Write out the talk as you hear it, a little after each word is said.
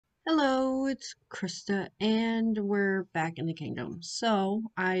Hello, it's Krista, and we're back in the kingdom. So,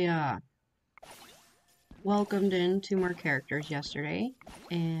 I welcomed in two more characters yesterday,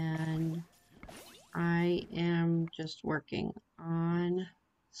 and I am just working on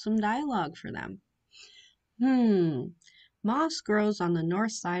some dialogue for them. Moss grows on the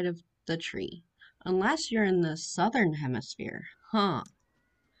north side of the tree, unless you're in the southern hemisphere. Huh.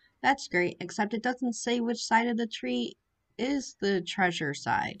 That's great, except it doesn't say which side of the tree is the treasure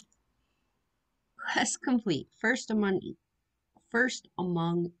side. Quest complete. First among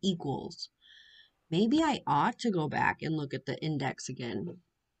equals. Maybe I ought to go back and look at the index again.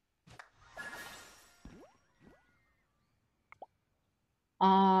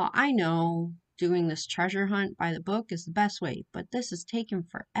 I know doing this treasure hunt by the book is the best way, but this is taking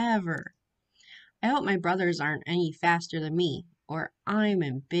forever. I hope my brothers aren't any faster than me, or I'm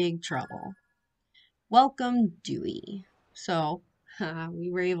in big trouble. Welcome, Dewey. So,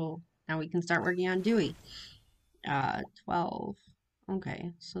 we were able, now we can start working on Dewey. 12.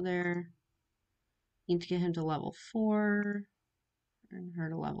 Okay, so there, need to get him to level 4. And her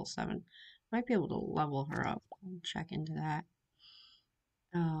to level 7. Might be able to level her up. I'll check into that.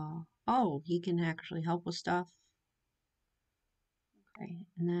 Oh, he can actually help with stuff. Okay,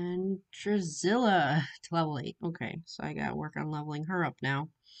 and then Drazilla to level 8. Okay, so I gotta work on leveling her up now.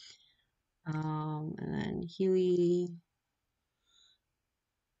 And then Huey.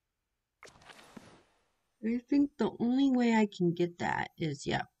 I think the only way I can get that is,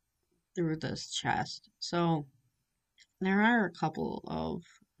 yep, through this chest. So, there are a couple of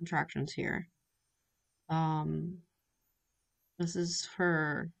attractions here. This is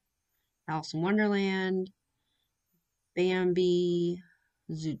for Alice in Wonderland, Bambi,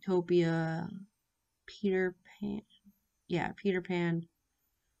 Zootopia, Peter Pan. Yeah, Peter Pan.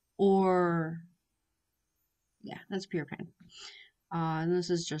 Or, yeah, that's Peter Pan. And this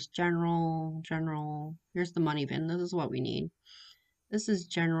is just general. Here's the money bin. This is what we need. This is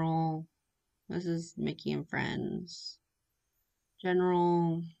general. This is Mickey and Friends.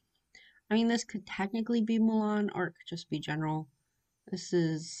 General. I mean, this could technically be Mulan, or it could just be general. This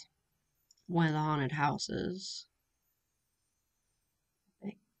is one of the haunted houses.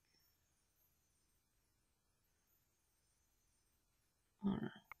 What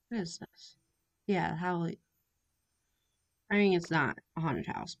is this? Yeah, how. I mean, it's not a haunted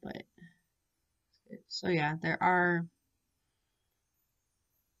house, but. So, yeah, there are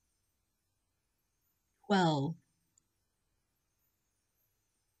 12.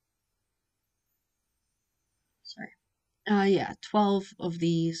 Sorry. Yeah, 12 of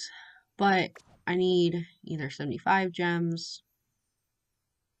these, but I need either 75 gems,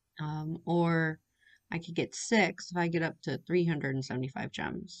 or I could get 6 if I get up to 375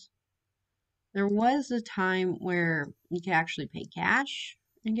 gems. There was a time where you could actually pay cash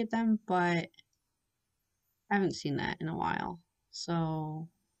and get them, but I haven't seen that in a while. So,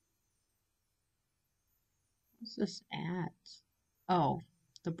 what's this at? Oh,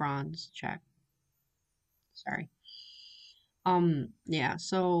 the bronze check. Sorry. Yeah,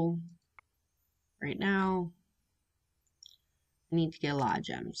 so right now I need to get a lot of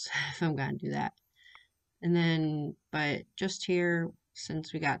gems if I'm gonna do that. And then, but just here,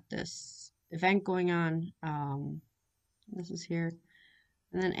 since we got this event going on, this is here.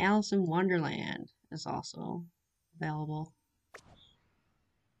 And then Alice in Wonderland is also available.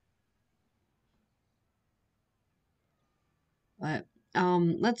 But,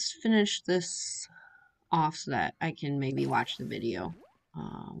 let's finish this off so that I can maybe watch the video.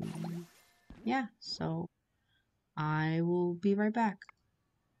 Yeah, so I will be right back.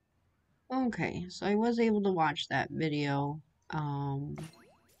 Okay, so I was able to watch that video.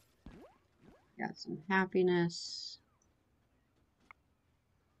 Got some happiness.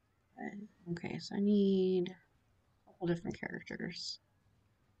 Okay, so I need a couple different characters.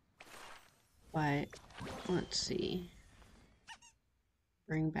 But let's see.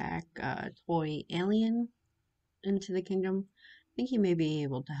 Bring back Toy Alien into the kingdom. I think he may be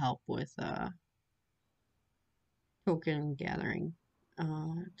able to help with token gathering.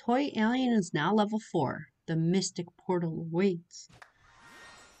 Toy Alien is now level 4. The Mystic Portal awaits.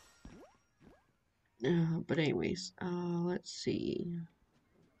 But anyways, let's see.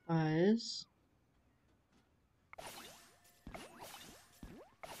 Buzz.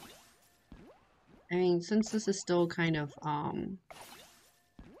 I mean, since this is still kind of,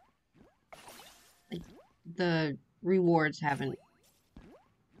 like, the rewards haven't,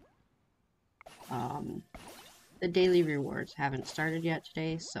 the daily rewards haven't started yet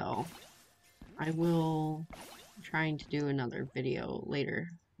today, so I will be trying to do another video later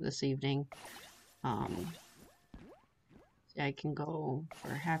this evening. See, I can go for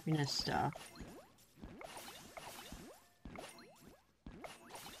happiness stuff.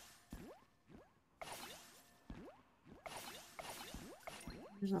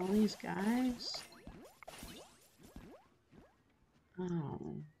 There's all these guys.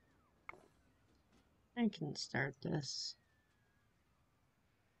 Oh. I can start this.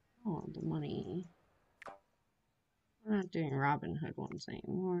 Oh, the money. We're not doing Robin Hood ones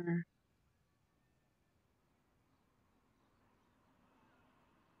anymore.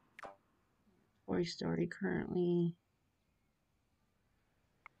 Toy Story currently.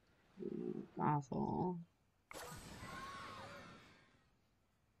 Gothel.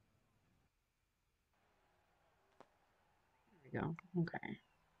 There we go. Okay.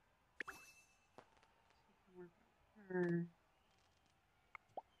 And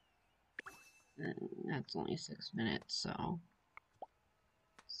that's only 6 minutes, so.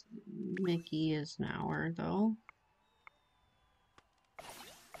 Mickey is an hour, though.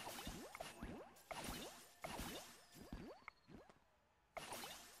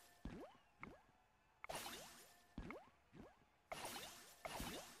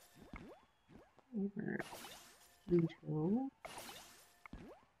 Over Pluto.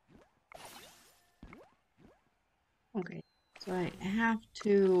 Okay, so I have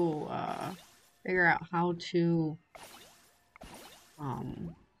to figure out how to, well,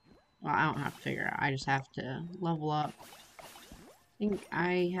 I don't have to figure out, I just have to level up. I think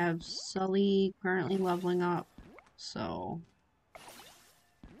I have Sully currently leveling up, so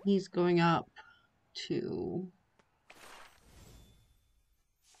he's going up to,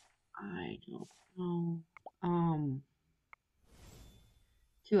 I don't know,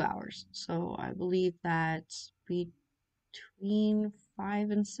 2 hours. So I believe that's between 5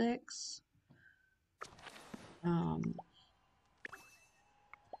 and 6.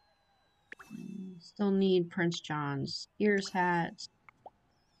 Still need Prince John's ears hats.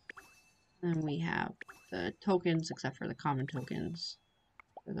 Then we have the tokens, except for the common tokens,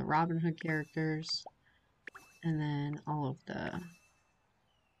 for the Robin Hood characters. And then all of the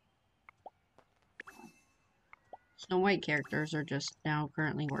Snow White characters are just now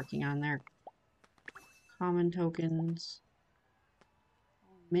currently working on their common tokens.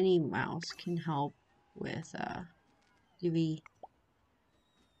 Minnie Mouse can help with Dewey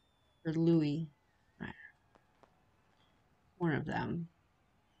or Louie. One of them.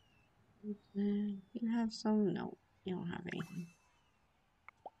 You have some? No, you don't have anything.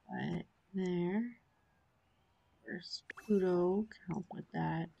 But there's Pluto can help with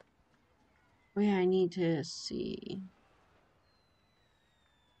that. Oh yeah, I need to see.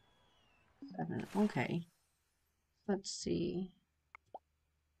 7. Okay. Let's see.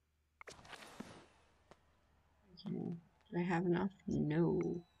 Do I have enough?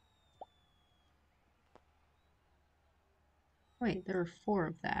 No. Wait, there are 4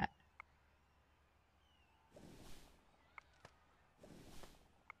 of that.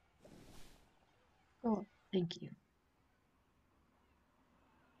 Oh, thank you.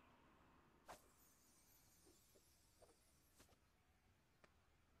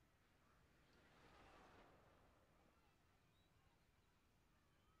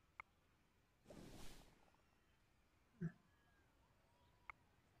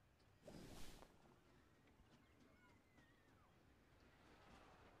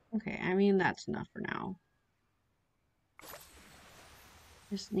 Okay, I mean, that's enough for now.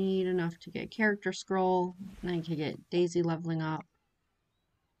 Just need enough to get character scroll, and I can get Daisy leveling up,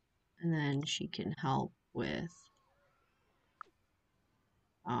 and then she can help with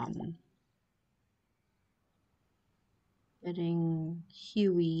getting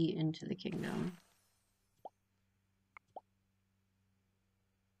Huey into the kingdom.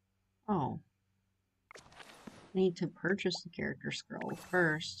 Oh. I need to purchase the character scroll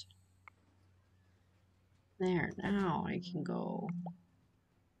first. There, now I can go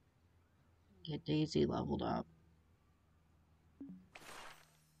get Daisy leveled up.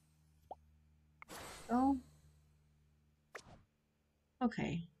 Oh.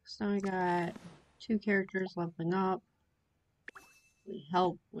 Okay, so I got 2 characters leveling up. We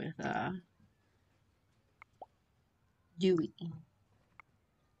help with Dewey.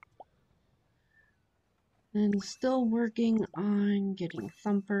 And still working on getting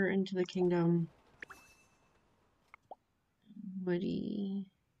Thumper into the kingdom. Woody.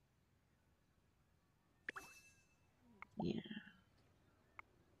 Yeah.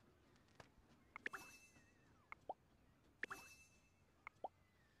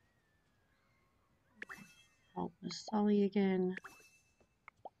 Help with Sully again.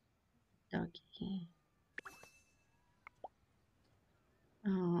 Ducky.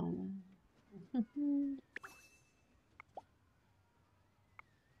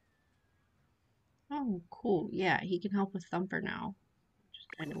 Oh, cool. Yeah, he can help with Thumper now, which is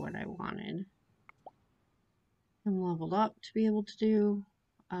kind of what I wanted. I'm leveled up to be able to do.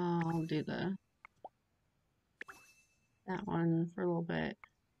 I'll do that one for a little bit.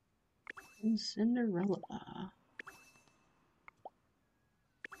 And Cinderella.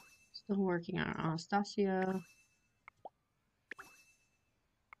 Still working on Anastasia.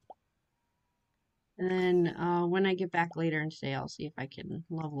 And then when I get back later in today, I'll see if I can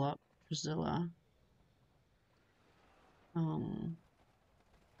level up Priscilla.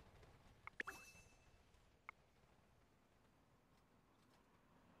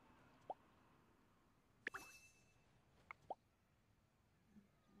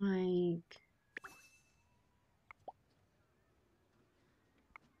 Like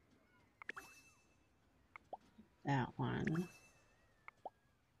that one.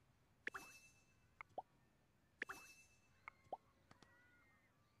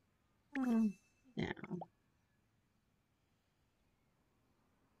 Yeah.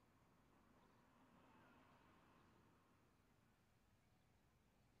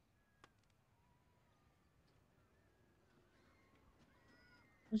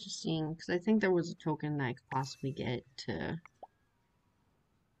 I was just seeing, because I think there was a token that I could possibly get to.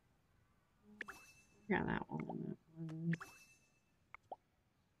 Yeah, that one.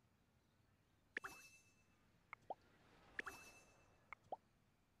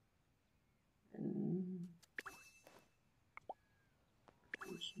 And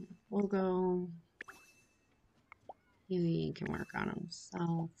logo. Dewey can work on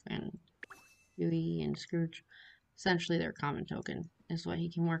himself, and Dewey and Scrooge. Essentially, their common token is what he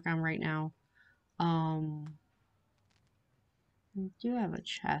can work on right now. I do have a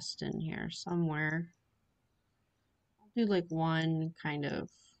chest in here somewhere. I'll do like one kind of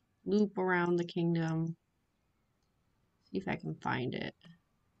loop around the kingdom. See if I can find it.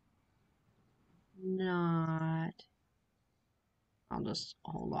 Not. I'll just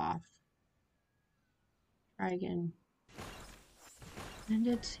hold off. Try again. And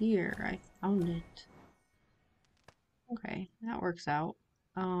it's here. I found it. Okay, that works out.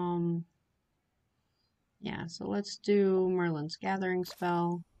 Yeah, so let's do Merlin's Gathering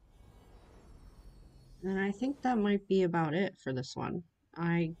spell. And I think that might be about it for this one.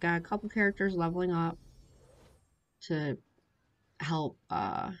 I got a couple characters leveling up to help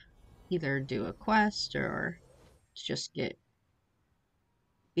either do a quest or just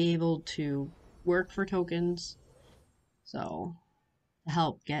be able to work for tokens. So to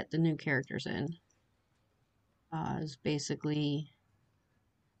help get the new characters in is basically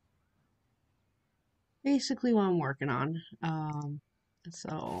what I'm working on.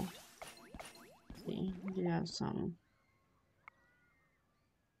 So let's see, we do have some.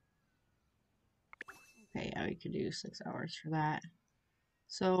 Okay, yeah, we could do 6 hours for that.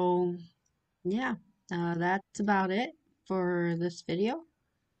 So yeah, that's about it for this video,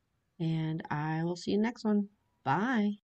 and I will see you next one. Bye.